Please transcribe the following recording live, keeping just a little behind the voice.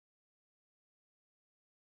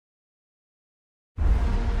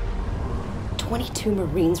22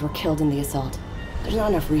 Marines were killed in the assault. There's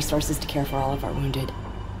not enough resources to care for all of our wounded.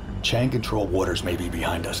 Chang-controlled waters may be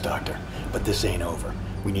behind us, Doctor, but this ain't over.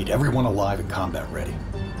 We need everyone alive and combat ready.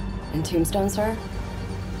 And Tombstone, sir?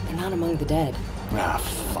 They're not among the dead. Ah,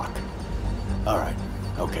 fuck. Alright,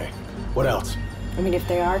 okay. What else? I mean, if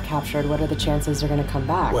they are captured, what are the chances they're gonna come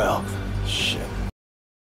back? Well, shit.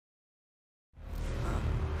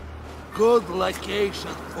 Good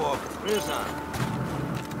location for prison.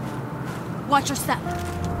 Watch your step.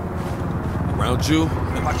 Around you?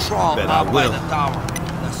 The patrol Bet I out by will. the tower.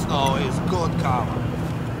 The snow is good cover.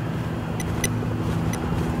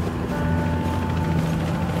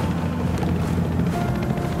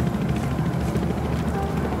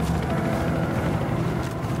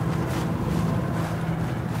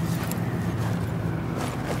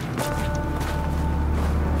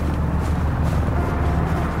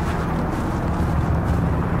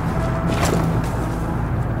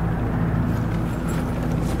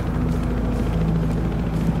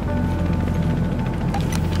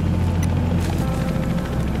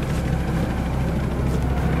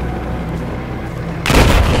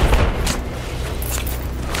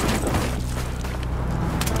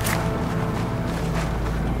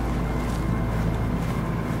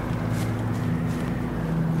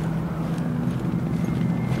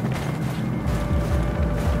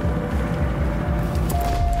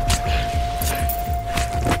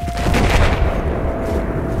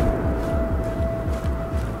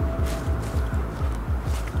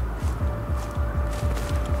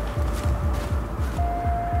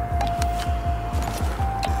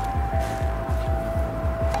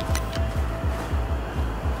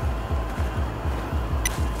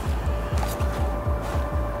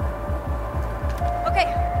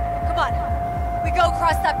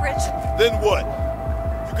 Then what?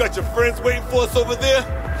 You got your friends waiting for us over there?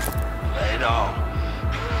 They know.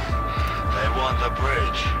 They want the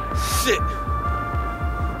bridge. Shit!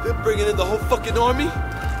 They're bringing in the whole fucking army?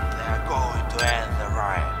 They're going to end the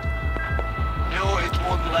riot. No, it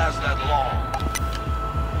won't last that long.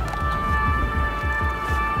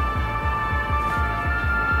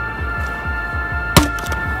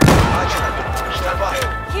 Roger. Stand by.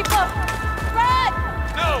 Keep up! Brad!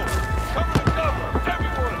 No! Cover to cover!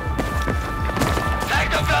 Everyone!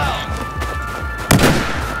 Take them down!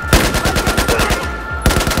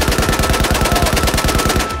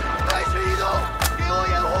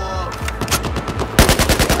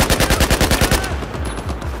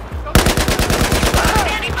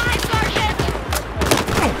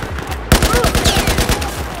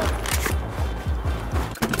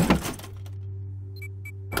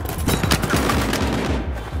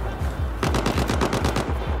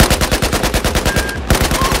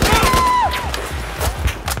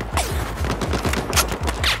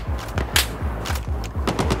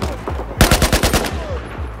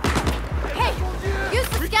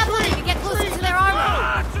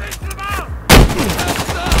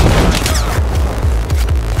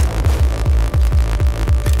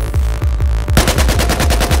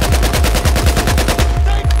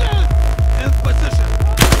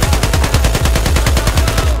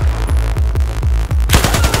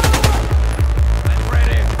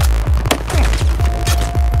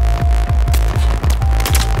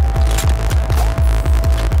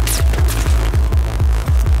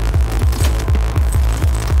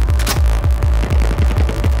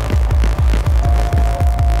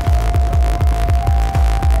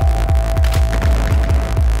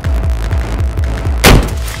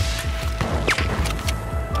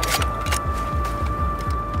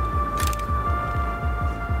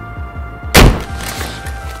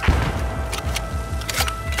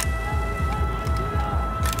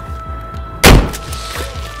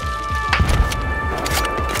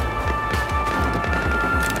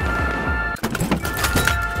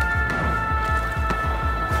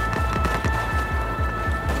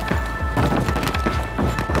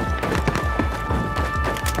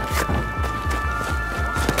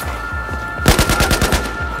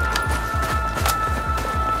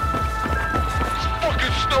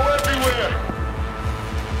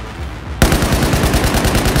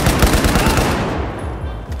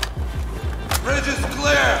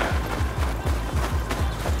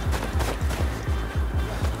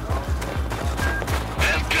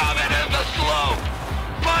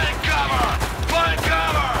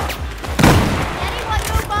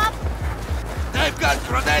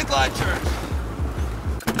 Grenade launchers!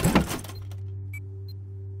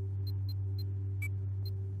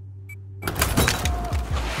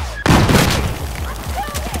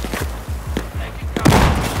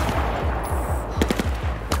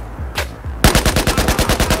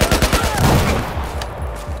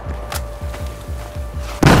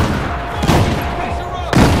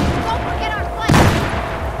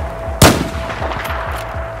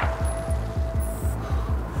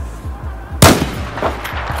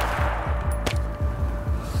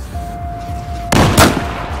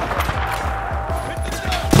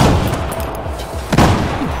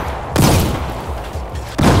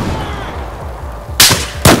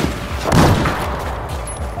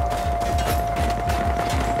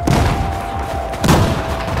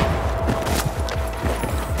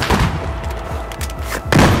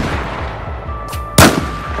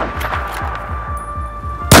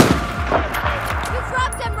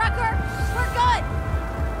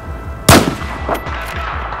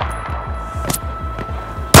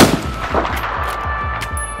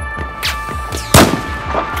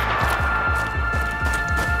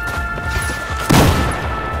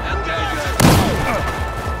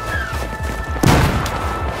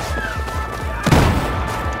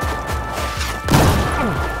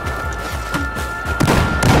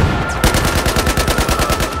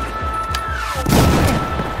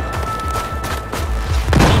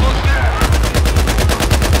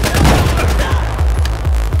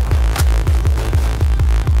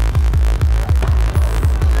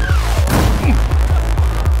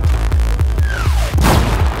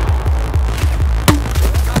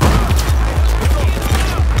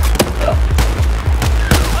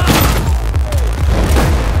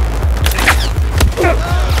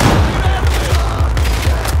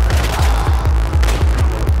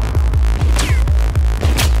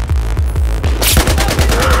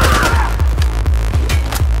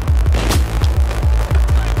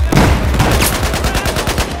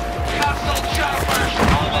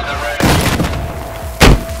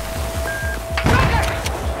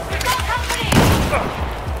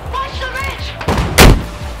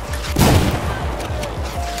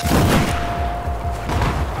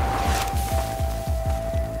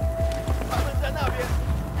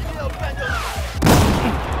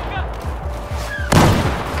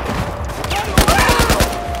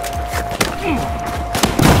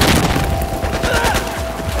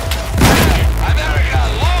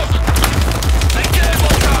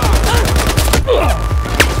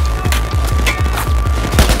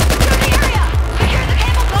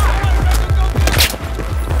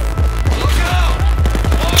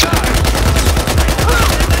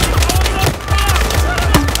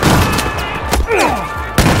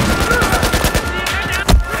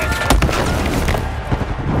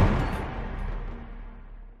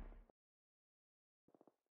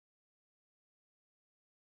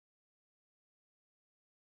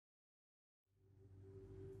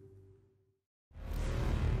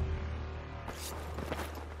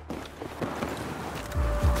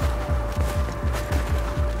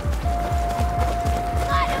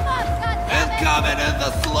 Incoming in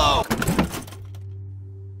the slope!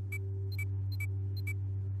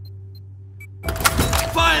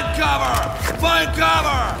 Find cover! Find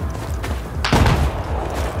cover!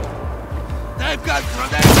 They've got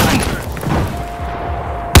grenade launchers!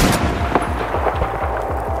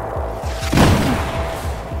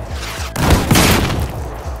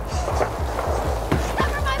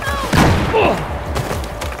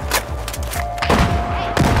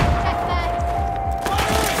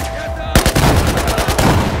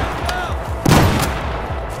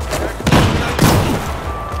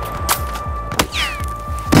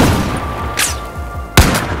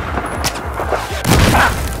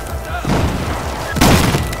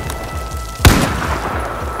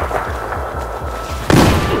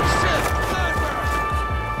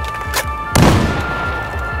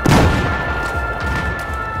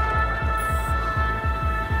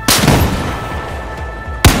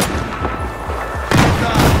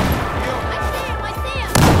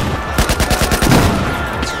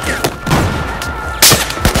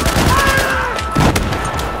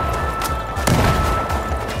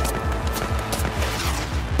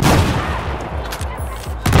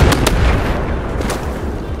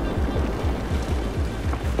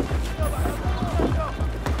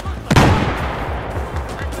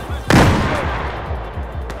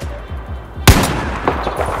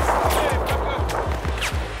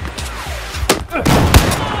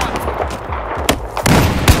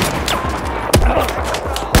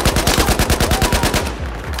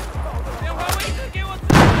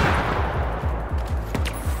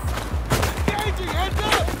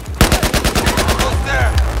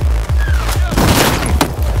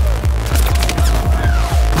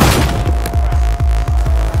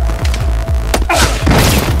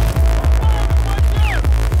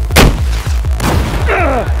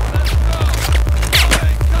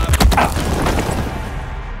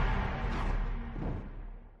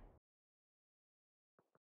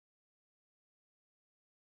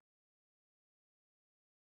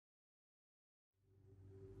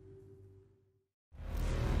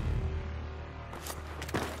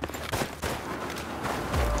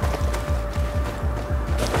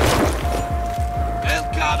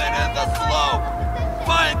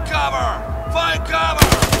 Find cover!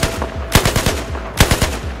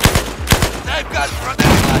 They've got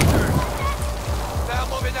grenade launchers! They're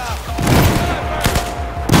moving up!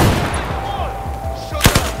 Shoot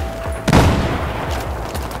them!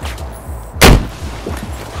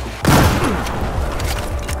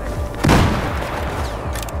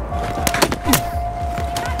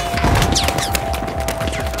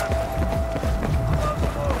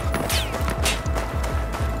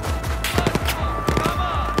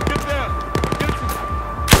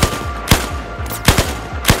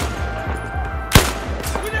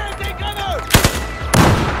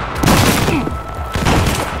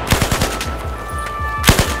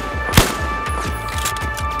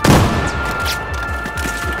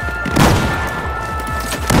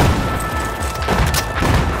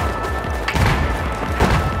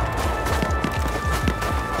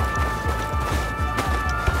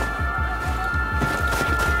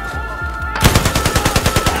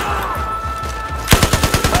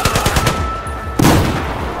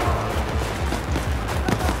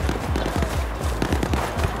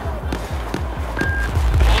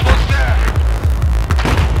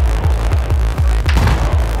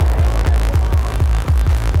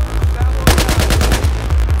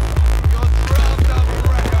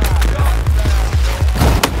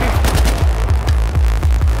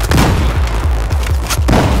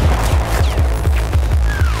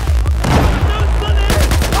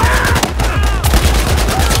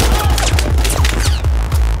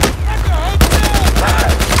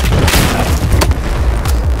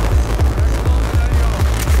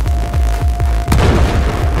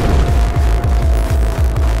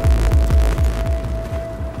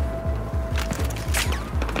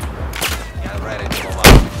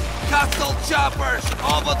 Choppers!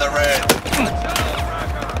 Over the ridge!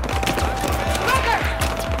 Rucker!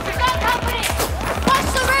 We've got company! Watch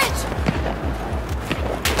the ridge!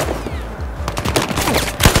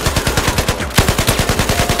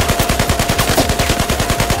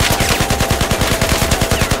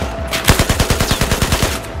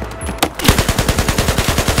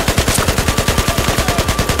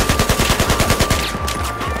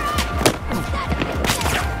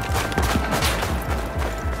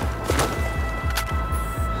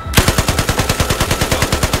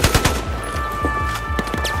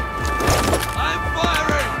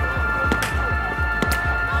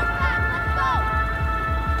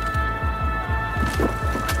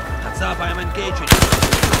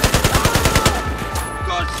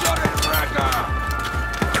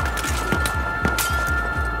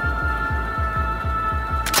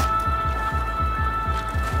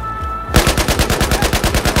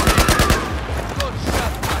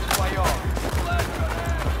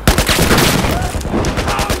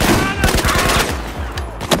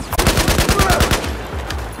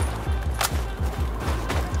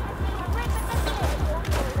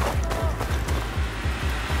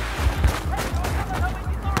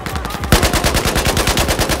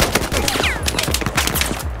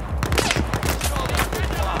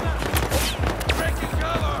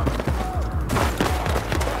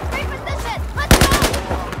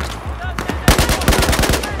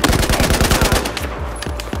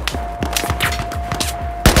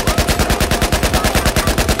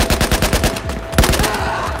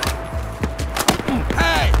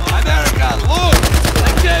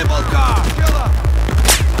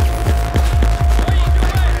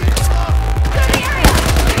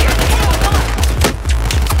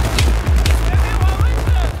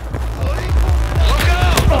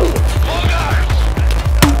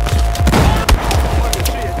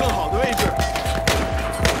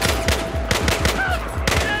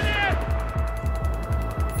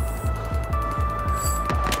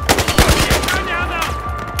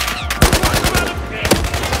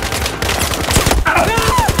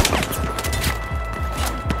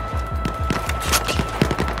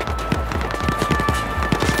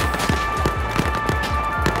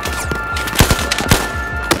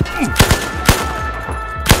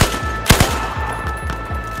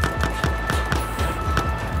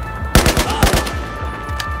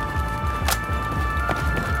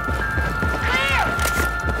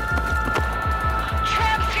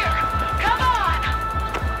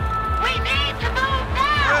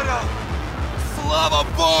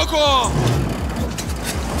 Fuck off!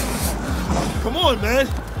 Come on, man.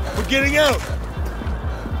 We're getting out.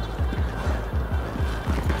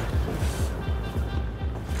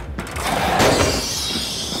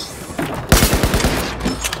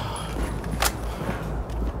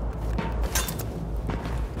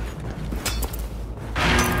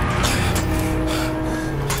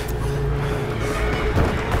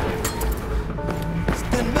 It's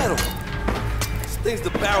thin metal. This thing's the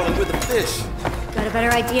barrel and we're the fish. Got a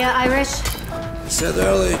better idea, Irish? Said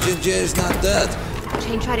earlier, Ginger is not dead.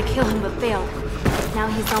 Shane tried to kill him but failed. Now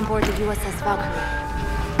he's on board the USS Valkyrie.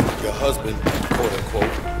 Your husband, quote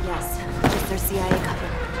unquote. Yes, just their CIA cover.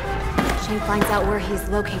 Shane finds out where he's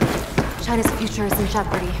located. China's future is in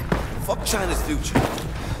jeopardy. Fuck China's future.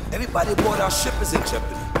 Everybody aboard our ship is in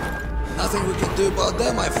jeopardy. Nothing we can do about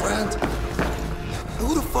that, my friend.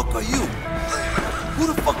 Who the fuck are you? Who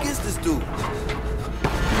the fuck is this dude?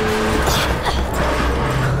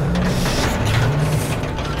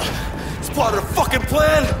 It's part of the fucking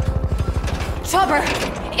plan. Chopper!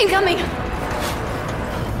 Incoming!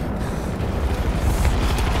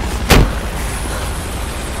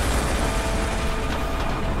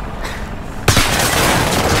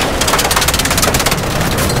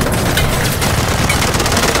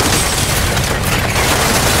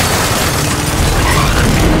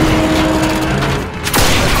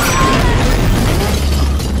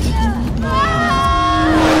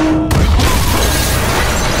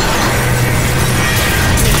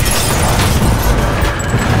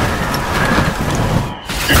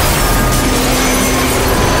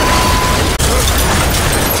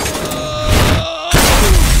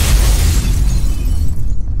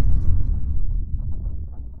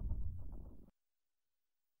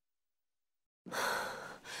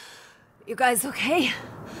 You guys okay?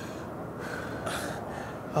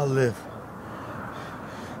 I'll live.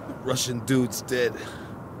 The Russian dude's dead.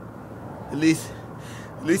 At least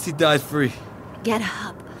he died free. Get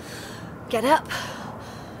up. Get up.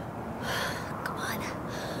 Come on.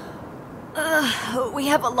 We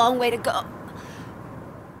have a long way to go.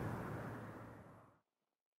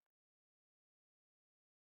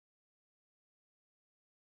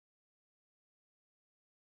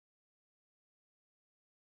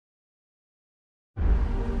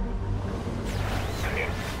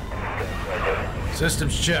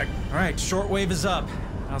 Systems check. All right, shortwave is up.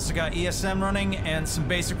 I also got ESM running and some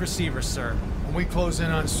basic receivers, sir. When we close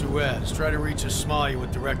in on Suez, try to reach a Somalia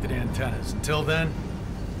with directed antennas. Until then,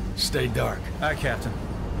 stay dark. Aye, Captain.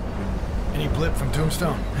 Any blip from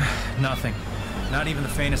Tombstone? Nothing. Not even the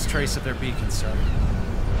faintest trace of their beacon, sir.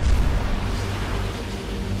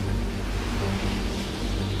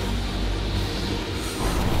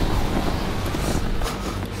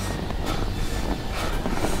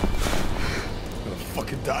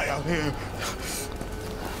 Die out here.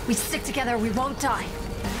 We stick together, we won't die.